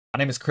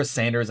name is Chris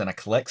Sanders, and I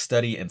collect,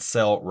 study, and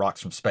sell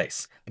rocks from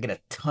space. I get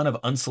a ton of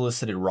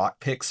unsolicited rock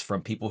pics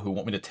from people who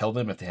want me to tell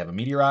them if they have a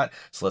meteorite,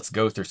 so let's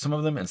go through some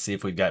of them and see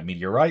if we've got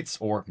meteorites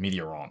or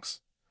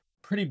meteorwrongs.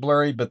 Pretty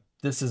blurry, but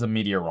this is a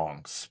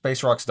meteorwrong.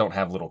 Space rocks don't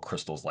have little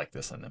crystals like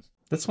this in them.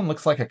 This one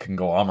looks like a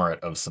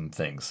conglomerate of some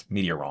things.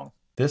 Meteorwrong.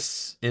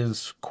 This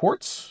is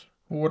quartz?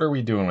 What are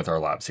we doing with our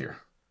labs here?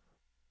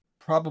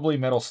 Probably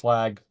metal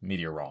slag.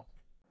 Meteorwrong.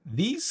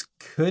 These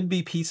could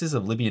be pieces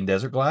of Libyan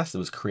desert glass that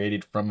was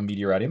created from a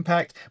meteorite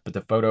impact, but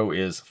the photo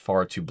is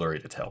far too blurry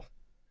to tell.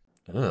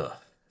 Ugh.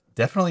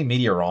 Definitely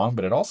meteorwrong,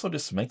 but it also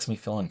just makes me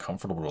feel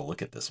uncomfortable to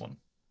look at this one.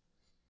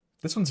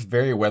 This one's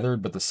very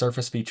weathered, but the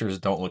surface features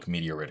don't look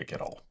meteoritic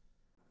at all.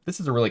 This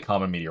is a really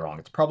common meteorwrong.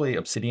 It's probably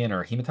obsidian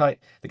or hematite.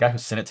 The guy who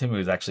sent it to me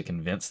was actually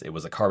convinced it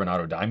was a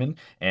carbonado diamond.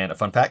 And a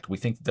fun fact, we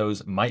think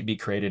those might be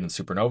created in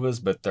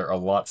supernovas, but they're a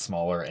lot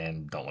smaller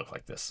and don't look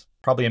like this.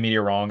 Probably a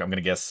meteorwrong. I'm going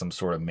to guess some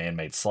sort of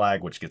man-made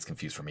slag, which gets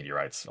confused for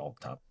meteorites all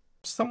the time.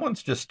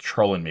 Someone's just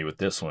trolling me with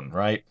this one,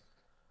 right?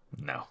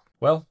 No.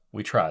 Well,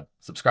 we tried.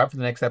 Subscribe for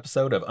the next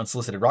episode of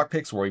Unsolicited Rock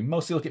Pics, where we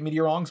mostly look at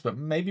meteorwrongs, but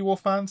maybe we'll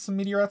find some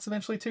meteorites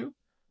eventually too.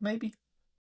 Maybe.